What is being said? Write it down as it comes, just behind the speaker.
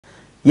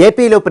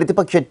ఏపీలో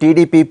ప్రతిపక్ష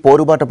టీడీపీ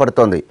పోరుబాట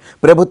పడుతోంది.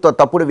 ప్రభుత్వ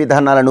తప్పుడు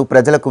విధానాలను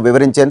ప్రజలకు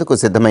వివరించేందుకు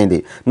సిద్ధమైంది.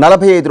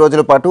 45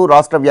 రోజుల పాటు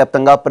రాష్ట్ర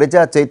వ్యాప్తంగా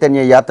ప్రజా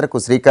చైతన్య యాత్రకు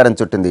శ్రీకారం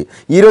చుట్టింది.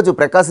 ఈరోజు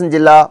ప్రకాశం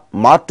జిల్లా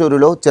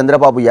మార్టూరులో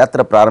చంద్రబాబు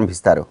యాత్ర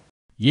ప్రారంభిస్తారు.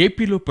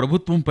 ఏపీలో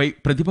ప్రభుత్వంపై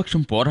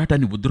ప్రతిపక్షం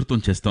పోరాటాన్ని ఉధృతం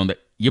చేస్తోంది.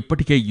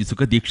 ఇప్పటికే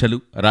ఇసుక దీక్షలు,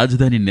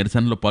 రాజధాని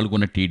నిరసనలో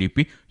పాల్గొన్న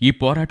టీడీపీ ఈ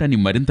పోరాటాన్ని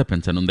మరింత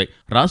పెంచనుంది.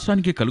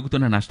 రాష్ట్రానికి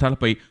కలుగుతున్న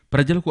నష్టాలపై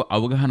ప్రజలకు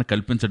అవగాహన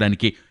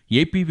కల్పించడానికి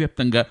ఏపీ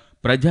వ్యాప్తంగా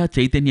ప్రజా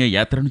చైతన్య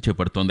యాత్రను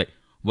చేపడుతోంది.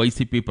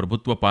 వైసీపీ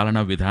ప్రభుత్వ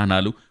పాలనా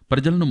విధానాలు,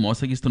 ప్రజలను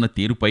మోసగిస్తున్న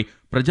తీరుపై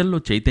ప్రజల్లో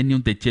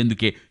చైతన్యం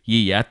తెచ్చేందుకే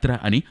ఈ యాత్ర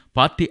అని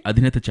పార్టీ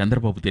అధినేత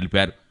చంద్రబాబు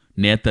తెలిపారు.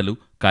 నేతలు,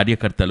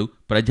 కార్యకర్తలు,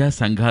 ప్రజా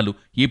సంఘాలు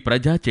ఈ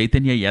ప్రజా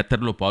చైతన్య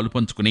యాత్రలో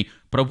పాలుపంచుకుని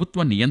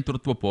ప్రభుత్వ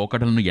నియంతృత్వ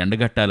పోకడలను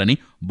ఎండగట్టాలని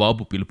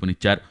బాబు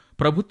పిలుపునిచ్చారు.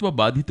 ప్రభుత్వ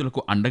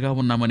బాధితులకు అండగా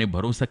ఉన్నామనే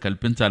భరోసా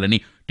కల్పించాలని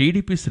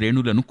టీడీపీ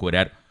శ్రేణులను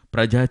కోరారు.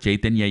 ప్రజా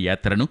చైతన్య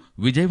యాత్రను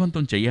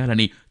విజయవంతం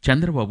చేయాలని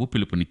చంద్రబాబు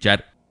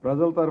పిలుపునిచ్చారు.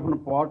 ప్రజల తరఫున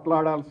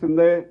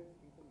పోట్లాడాల్సిందే,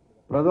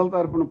 ప్రజల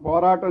తరఫున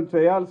పోరాటం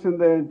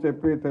చేయాల్సిందే అని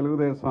చెప్పి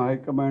తెలుగుదేశం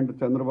హైకమాండ్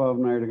చంద్రబాబు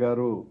నాయుడు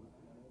గారు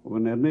ఒక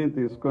నిర్ణయం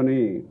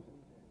తీసుకొని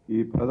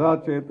ఈ ప్రజా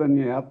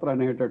చైతన్య యాత్ర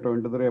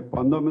అనేటటువంటిది రేపు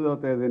 19వ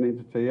తేదీ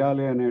నుంచి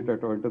చేయాలి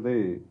అనేటటువంటిది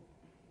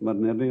మరి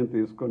నిర్ణయం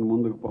తీసుకొని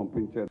ముందుకు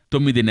పంపించారు.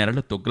 9 నెలల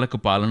తుగ్లక్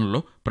పాలనలో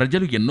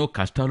ప్రజలు ఎన్నో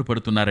కష్టాలు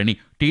పడుతున్నారని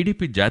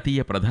టీడీపీ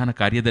జాతీయ ప్రధాన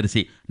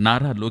కార్యదర్శి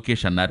నారా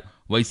లోకేష్ అన్నారు.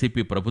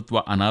 వైసీపీ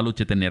ప్రభుత్వ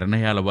అనాలోచిత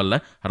నిర్ణయాల వల్ల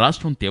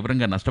రాష్ట్రం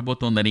తీవ్రంగా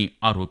నష్టపోతోందని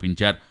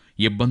ఆరోపించారు.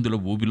 ఇబ్బందుల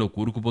ఊబిలో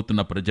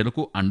కూరుకుపోతున్న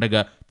ప్రజలకు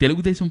అండగా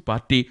తెలుగుదేశం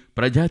పార్టీ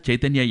ప్రజా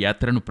చైతన్య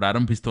యాత్రను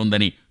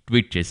ప్రారంభిస్తోందని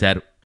ట్వీట్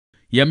చేశారు.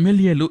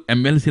 ఎమ్మెల్యేలు,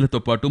 ఎమ్మెల్సీలతో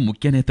పాటు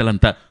ముఖ్య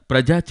నేతలంతా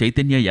ప్రజా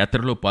చైతన్య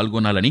యాత్రలో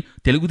పాల్గొనాలని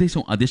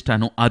తెలుగుదేశం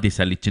అధిష్టానం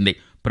ఆదేశాలిచ్చింది.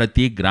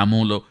 ప్రతి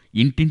గ్రామంలో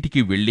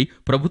ఇంటింటికి వెళ్లి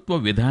ప్రభుత్వ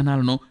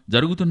విధానాలను,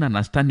 జరుగుతున్న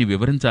నష్టాన్ని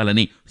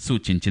వివరించాలని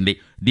సూచించింది.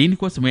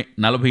 దీనికోసమే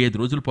 45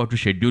 రోజుల పాటు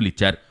షెడ్యూల్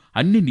ఇచ్చారు.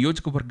 అన్ని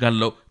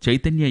నియోజకవర్గాల్లో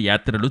చైతన్య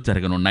యాత్రలు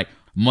జరగనున్నాయి.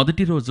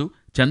 మొదటి రోజు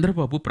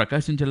చంద్రబాబు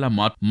ప్రకాశం జిల్లా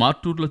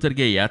మార్టూరులో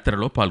జరిగే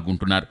యాత్రలో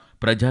పాల్గొంటున్నారు.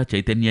 ప్రజా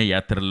చైతన్య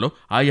యాత్రల్లో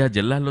ఆయా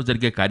జిల్లాల్లో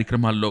జరిగే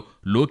కార్యక్రమాల్లో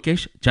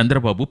లోకేష్,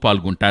 చంద్రబాబు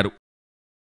పాల్గొంటారు.